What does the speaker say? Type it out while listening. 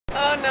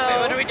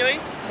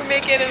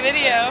get a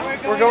video.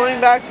 We're going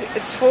back.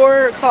 It's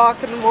 4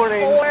 o'clock in the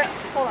morning.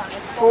 Hold on.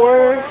 It's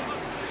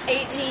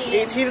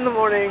 4:18 in the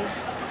morning.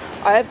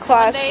 I have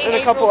class Monday, in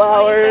a couple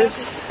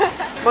hours.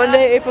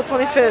 Monday, April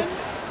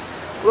 25th.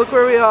 Look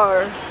where we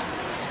are.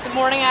 The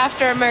morning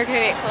after American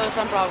Idiot closed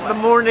on Broadway. The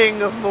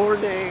morning of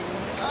morning.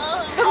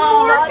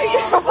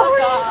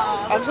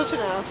 I'm such an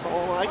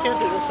asshole. I can't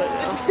do this right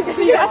now.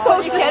 You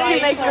asshole. You can't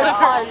even make good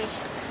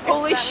puns.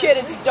 Holy shit,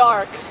 it's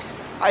dark.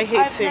 I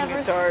hate seeing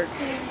it dark.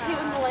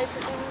 Even the lights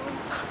are going.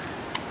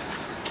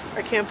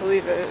 I can't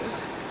believe it.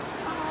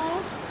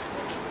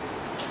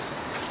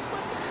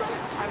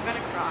 I'm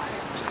gonna cry.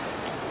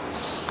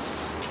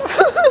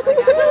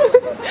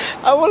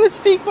 I want to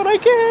speak, but I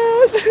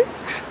can't.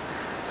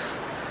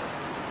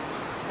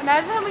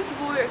 Imagine how many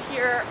people were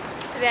here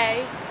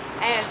today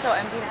and it's so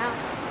empty now.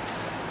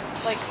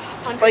 Like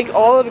hundreds. Like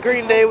all of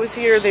Green Day was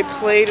here. They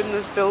played in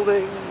this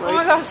building. Like, Oh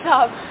my god,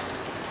 stop.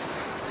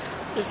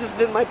 this has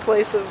been my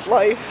place of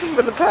life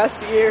for the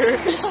past year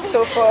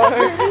so far.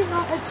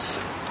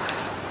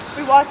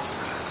 We watched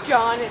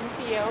John and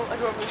Theo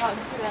adorably hug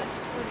through that.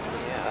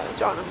 Yeah,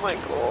 John and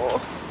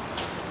Michael.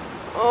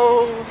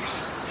 Oh,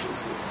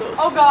 this is so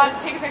Oh god,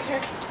 take a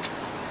picture.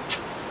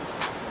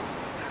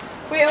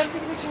 Wait, I want to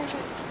take a picture of it.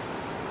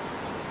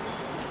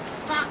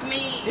 Fuck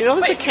me. You know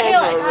it's a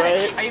camera,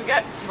 right? Are you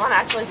good? You want to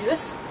actually do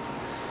this?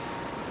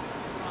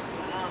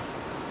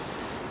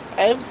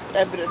 I have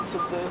evidence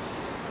of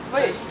this.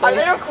 Wait, are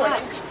they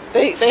recording?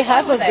 They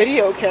have a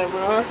video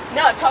camera.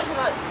 No, I'm talking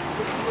about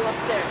the people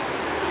upstairs.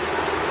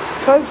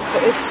 Because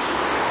it's...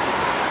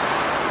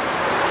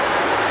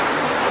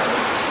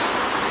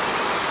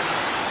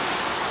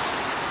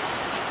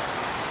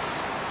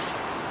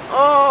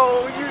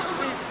 Oh, you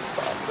need to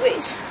stop.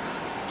 Wait.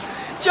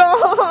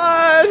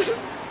 John!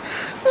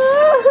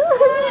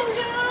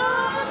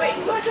 Wait,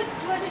 who has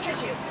a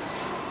tissue?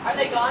 Are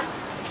they gone?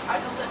 Are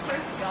the lip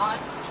first gone?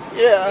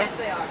 Yeah. Yes,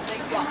 they are. They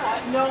gone.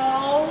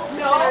 No,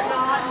 they're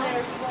not.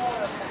 There's more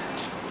of them.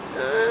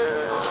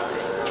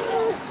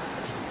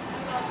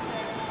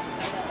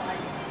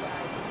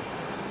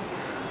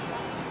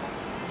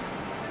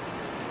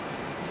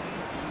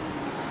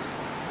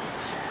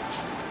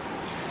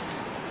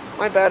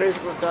 My battery's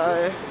gonna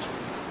die.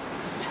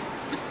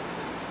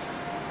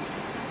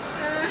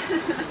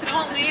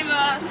 Don't leave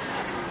us.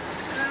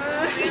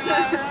 Don't leave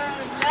us.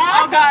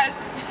 Oh god.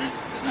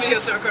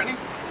 Video's still recording.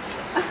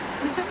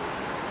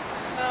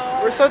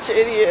 We're such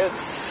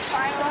idiots.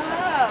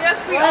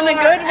 Yes, we In are. a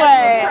good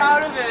way. I'm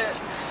proud of it.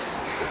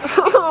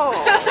 Oh,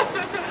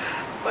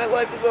 my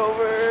life is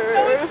over.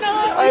 No, it's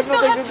not. I have still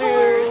nothing have to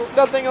tours. do.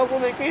 Nothing else will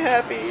make me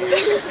happy.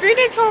 Green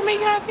Day tour make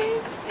you happy?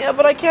 Yeah,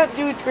 but I can't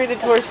do Green Day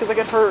tours because I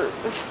get hurt.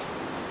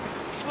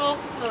 Well,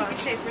 keep you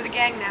safe. We're the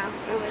gang now.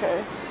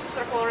 Okay.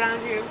 Circle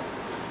around you.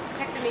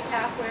 Protect the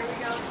kneecap where we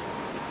go.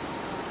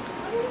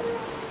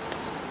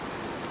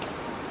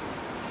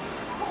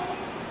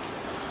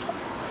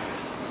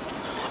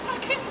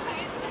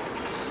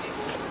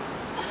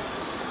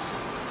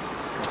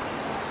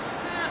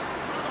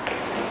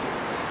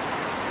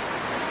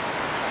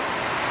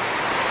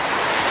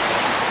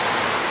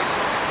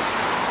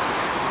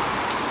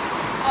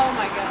 Oh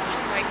my god.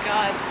 Oh my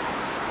god.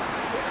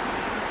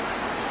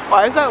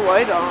 Why is that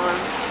light on?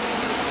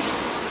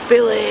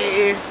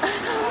 Billy!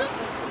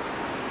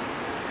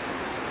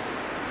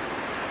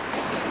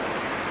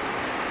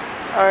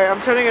 Alright,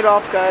 I'm turning it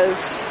off, guys.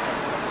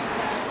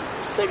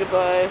 Say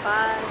goodbye.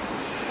 Bye.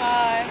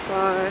 Bye.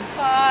 Bye.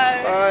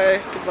 Bye.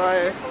 Bye.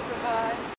 Goodbye. Goodbye.